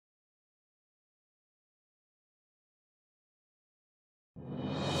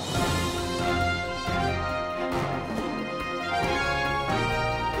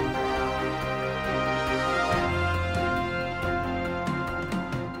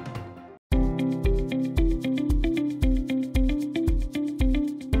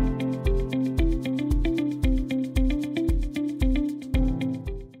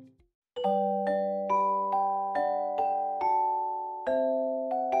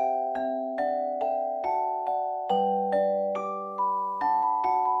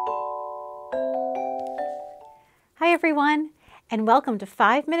everyone, and welcome to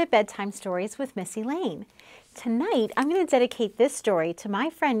 5-Minute Bedtime Stories with Miss Elaine. Tonight, I'm going to dedicate this story to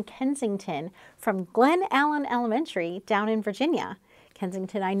my friend Kensington from Glen Allen Elementary down in Virginia.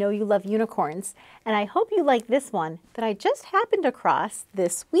 Kensington, I know you love unicorns, and I hope you like this one that I just happened across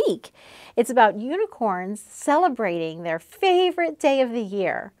this week. It's about unicorns celebrating their favorite day of the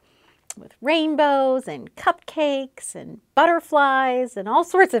year with rainbows and cupcakes and butterflies and all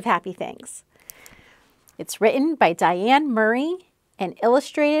sorts of happy things. It's written by Diane Murray and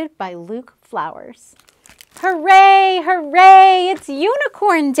illustrated by Luke Flowers. Hooray, hooray, it's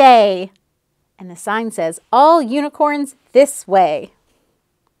Unicorn Day! And the sign says, all unicorns this way.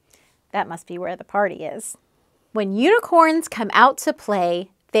 That must be where the party is. When unicorns come out to play,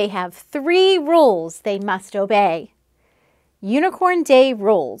 they have 3 rules they must obey. Unicorn Day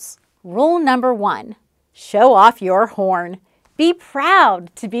rules. Rule number 1, show off your horn. Be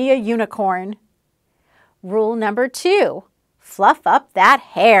proud to be a unicorn. Rule number 2, fluff up that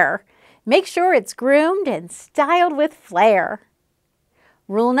hair. Make sure it's groomed and styled with flair.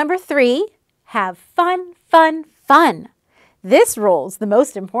 Rule number 3, have fun, fun, fun. This rule's the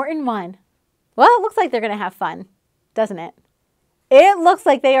most important one. Well, it looks like they're going to have fun, doesn't it? It looks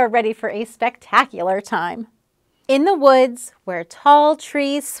like they are ready for a spectacular time. In the woods where tall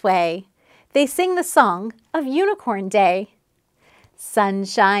trees sway, they sing the song of Unicorn Day.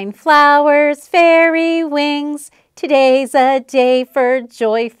 Sunshine, flowers, fairy wings, today's a day for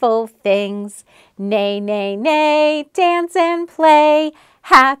joyful things. Neigh, neigh, neigh, dance and play,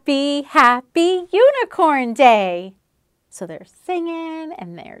 happy, happy Unicorn Day. So they're singing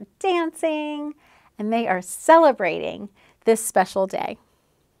and they're dancing and they are celebrating this special day.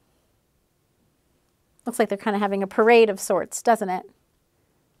 Looks like they're kind of having a parade of sorts, doesn't it?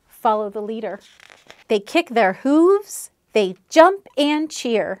 Follow the leader. They kick their hooves. They jump and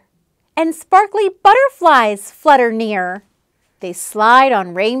cheer, and sparkly butterflies flutter near. They slide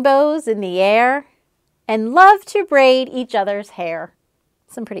on rainbows in the air and love to braid each other's hair.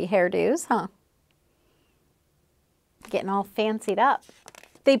 Some pretty hairdos, huh? Getting all fancied up.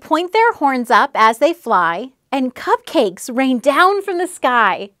 They point their horns up as they fly, and cupcakes rain down from the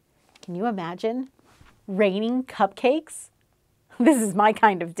sky. Can you imagine? Raining cupcakes? This is my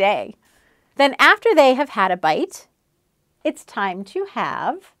kind of day. Then after they have had a bite, it's time to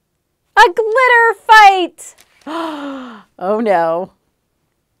have a glitter fight. Oh no.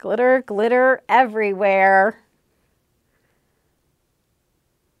 Glitter, glitter everywhere.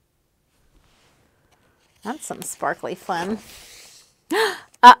 That's some sparkly fun.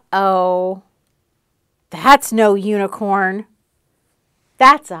 Uh-oh. That's no unicorn.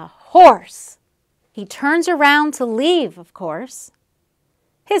 That's a horse. He turns around to leave, of course.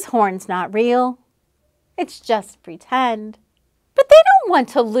 His horn's not real. It's just pretend. But they don't want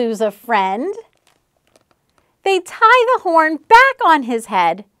to lose a friend. They tie the horn back on his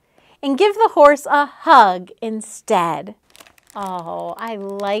head and give the horse a hug instead. Oh, I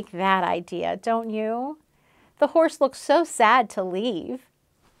like that idea, don't you? The horse looks so sad to leave.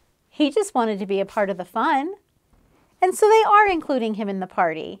 He just wanted to be a part of the fun. And so they are including him in the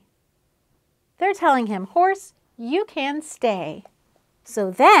party. They're telling him, horse, you can stay. So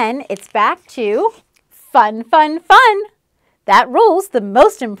then it's back to fun, fun, fun. That rule's the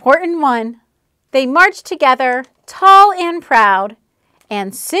most important one. They march together, tall and proud,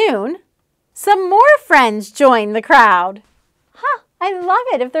 and soon some more friends join the crowd. Huh, I love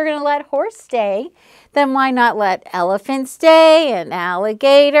it. If they're going to let horse stay, then why not let elephant stay, and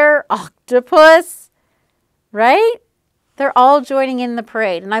alligator, octopus, right? They're all joining in the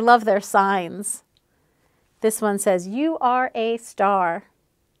parade, and I love their signs. This one says, you are a star.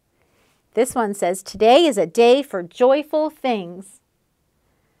 This one says, today is a day for joyful things.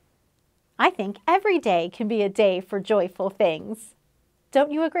 I think every day can be a day for joyful things.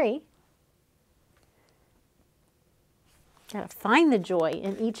 Don't you agree? Gotta find the joy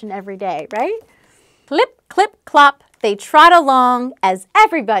in each and every day, right? Clip, clip, clop, they trot along as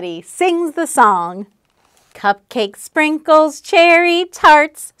everybody sings the song. Cupcake sprinkles, cherry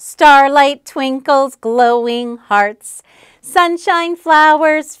tarts, starlight twinkles, glowing hearts. Sunshine,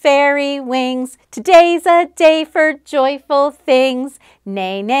 flowers, fairy wings, today's a day for joyful things.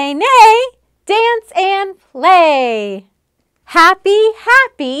 Neigh, neigh, neigh, dance and play. Happy,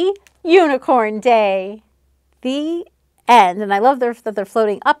 happy Unicorn Day. The end. And I love that they're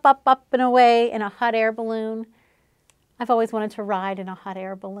floating up, up, up and away in a hot air balloon. I've always wanted to ride in a hot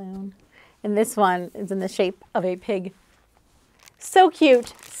air balloon. And this one is in the shape of a pig. So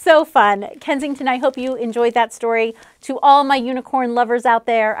cute, so fun. Kensington, I hope you enjoyed that story. To all my unicorn lovers out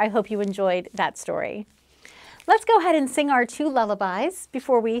there, I hope you enjoyed that story. Let's go ahead and sing our 2 lullabies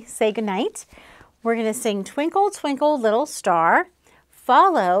before we say goodnight. We're going to sing Twinkle, Twinkle, Little Star,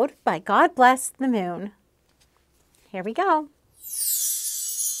 followed by God Bless the Moon. Here we go.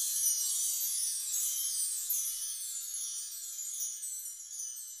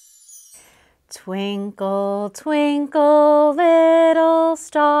 Twinkle, twinkle, little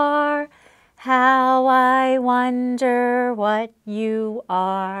star, how I wonder what you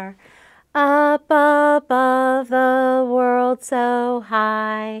are. Up above the world so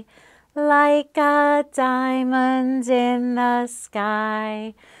high, like a diamond in the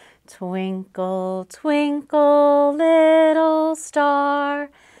sky. Twinkle, twinkle, little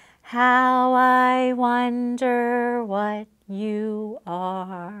star, how I wonder what you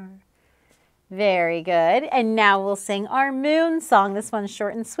are. Very good. And now we'll sing our moon song. This one's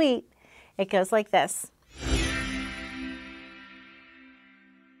short and sweet. It goes like this.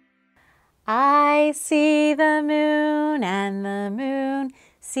 I see the moon and the moon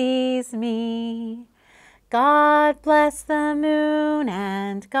sees me. God bless the moon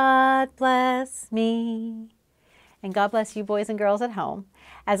and God bless me. And God bless you boys and girls at home.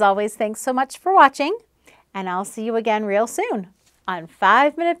 As always, thanks so much for watching. And I'll see you again real soon on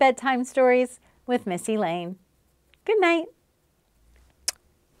 5-Minute Bedtime Stories with Miss Elaine. Good night.